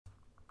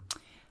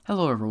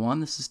Hello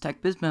everyone, this is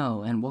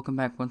TechBizmo, and welcome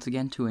back once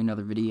again to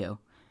another video.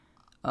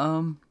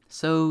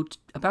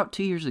 About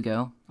 2 years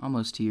ago,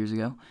 almost 2 years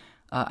ago,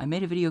 I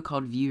made a video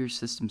called View Your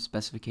System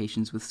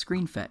Specifications with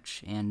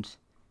Screenfetch, and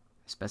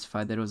I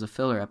specified that it was a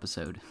filler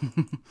episode.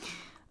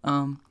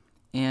 And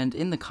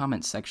in the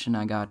comments section,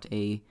 I got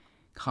a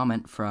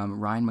comment from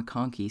Ryan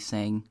McConkey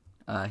saying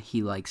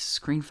he likes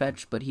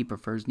Screenfetch, but he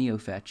prefers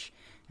Neofetch,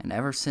 and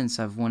ever since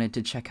I've wanted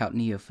to check out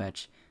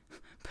Neofetch,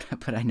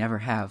 but I never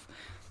have.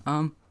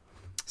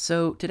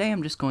 So today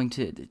I'm just going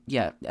to,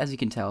 as you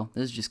can tell,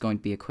 this is just going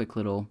to be a quick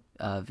little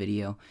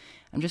video.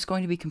 I'm just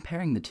going to be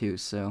comparing the two,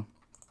 so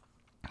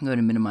I'm going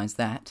to minimize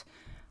that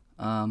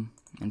and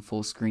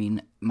full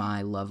screen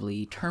my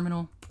lovely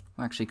terminal.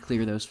 I'll actually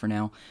clear those for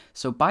now.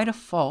 So by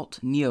default,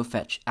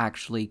 Neofetch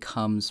actually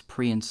comes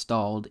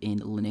pre-installed in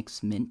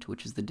Linux Mint,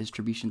 which is the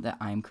distribution that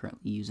I'm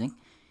currently using.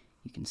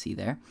 You can see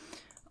there.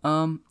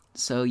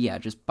 So yeah,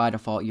 just by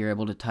default, you're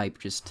able to type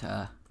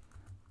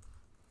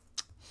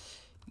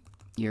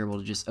you're able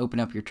to just open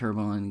up your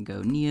terminal and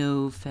go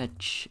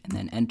Neofetch and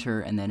then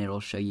enter, and then it'll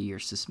show you your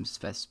system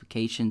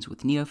specifications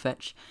with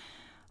Neofetch.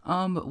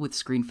 But with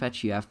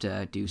Screenfetch, you have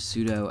to do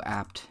sudo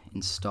apt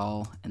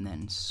install and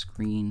then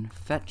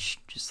Screenfetch,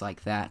 just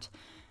like that.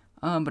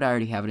 But I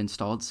already have it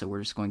installed, so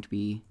we're just going to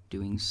be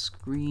doing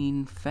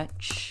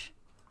Screenfetch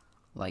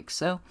like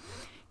so.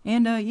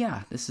 And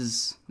yeah, this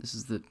is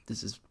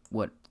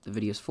what the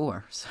video's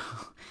for. So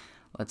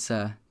let's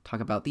talk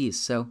about these.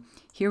 So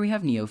here we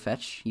have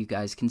Neofetch. You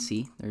guys can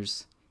see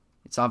it's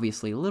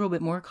obviously a little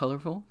bit more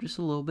colorful, just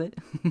a little bit.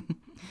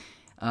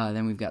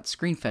 Then we've got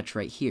Screenfetch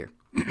right here.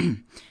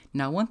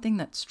 Now, one thing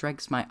that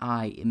strikes my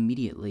eye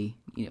immediately,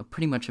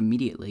 pretty much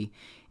immediately,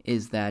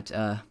 is that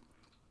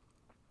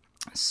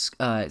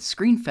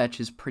Screenfetch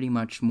is pretty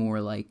much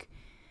more like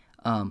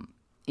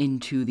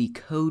into the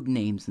code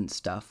names and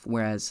stuff,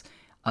 whereas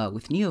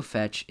with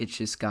Neofetch, it's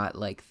just got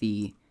like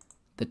the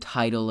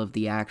title of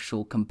the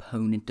actual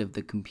component of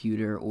the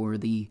computer or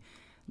the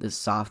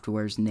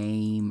software's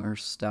name or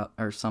stuff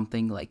or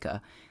something like.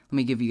 Let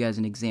me give you guys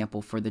an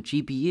example. For the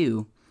GPU,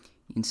 you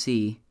can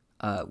see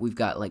we've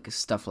got like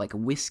stuff like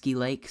Whiskey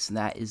Lake. So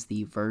that is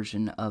the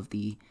version of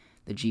the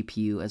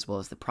GPU as well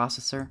as the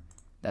processor.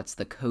 That's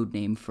the code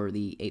name for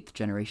the 8th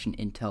generation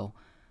Intel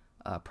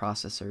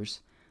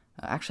processors.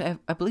 Actually,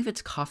 I believe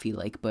it's Coffee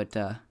Lake, but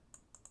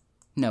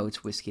no,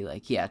 it's Whiskey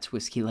Lake. Yeah, it's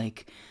Whiskey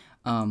Lake.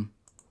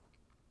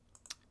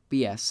 But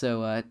yeah,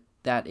 so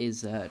that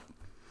is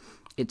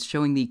it's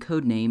showing the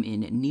code name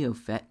in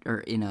Neofetch, or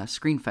in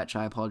Screenfetch,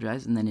 I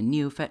apologize, and then in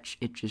Neofetch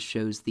it just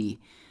shows the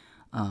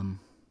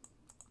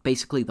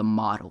basically the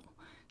model.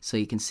 So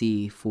you can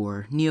see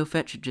for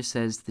Neofetch it just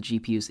says the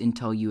GPU's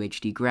Intel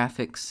UHD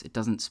graphics. It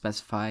doesn't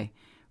specify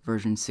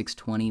version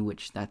 620,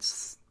 which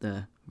that's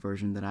the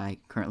version that I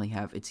currently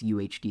have. It's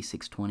UHD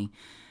 620.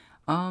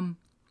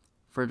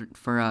 For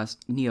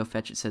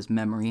Neofetch it says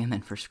memory, and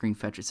then for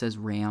Screenfetch it says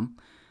RAM.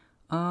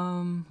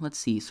 Let's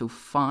see. So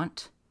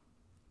font,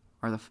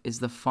 is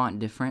the font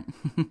different?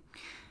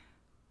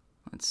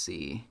 Let's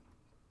see.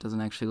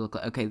 Doesn't actually look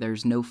like. Okay,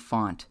 there's no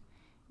font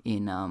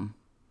in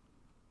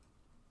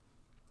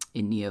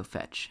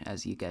Neofetch,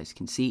 as you guys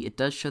can see. It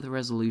does show the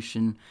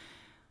resolution,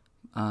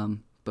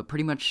 but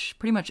pretty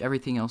much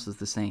everything else is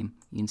the same.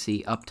 You can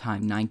see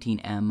uptime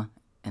 19M,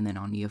 and then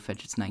on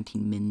Neofetch it's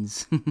 19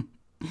 mins.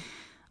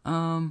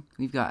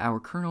 We've got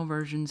our kernel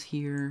versions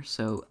here.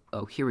 So,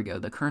 here we go.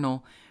 The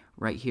kernel.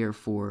 Right here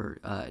for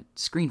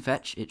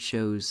Screenfetch, it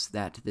shows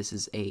that this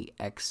is a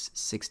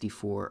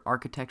x64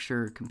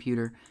 architecture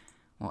computer,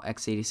 well,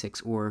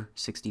 x86 or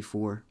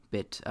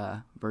 64-bit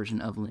version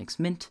of Linux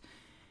Mint.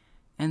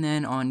 And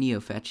then on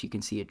Neofetch, you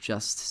can see it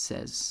just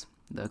says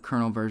the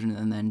kernel version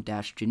and then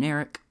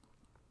 -generic.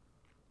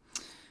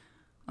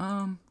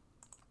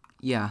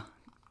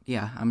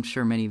 Yeah, I'm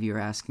sure many of you are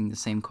asking the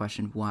same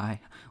question, why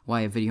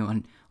a video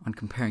on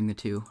comparing the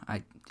two?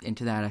 And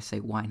to that I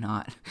say, why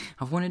not?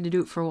 I've wanted to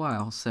do it for a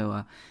while,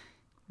 so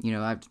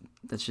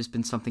that's just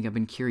been something I've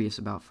been curious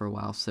about for a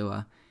while.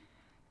 So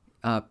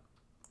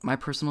my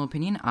personal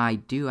opinion, I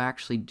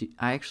actually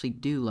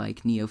do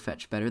like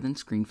Neofetch better than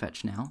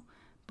Screenfetch now,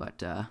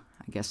 but I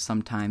guess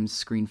sometimes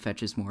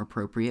Screenfetch is more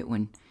appropriate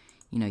when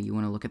you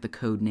want to look at the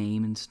code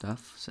name and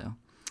stuff. So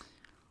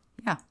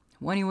yeah.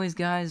 Well, anyways,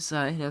 guys,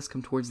 it has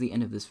come towards the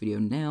end of this video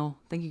now.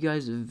 Thank you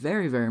guys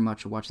very, very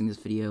much for watching this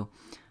video.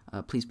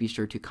 Please be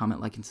sure to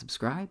comment, like, and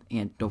subscribe.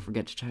 And don't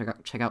forget to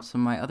check out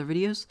some of my other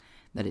videos.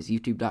 That is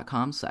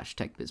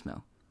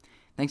youtube.com/techbizmo.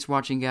 Thanks for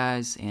watching,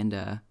 guys.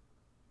 And,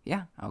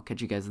 yeah, I'll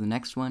catch you guys in the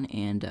next one.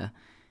 And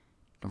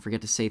don't forget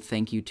to say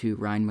thank you to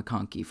Ryan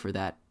McConkey for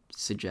that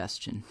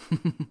suggestion.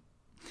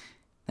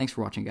 Thanks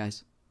for watching,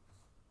 guys.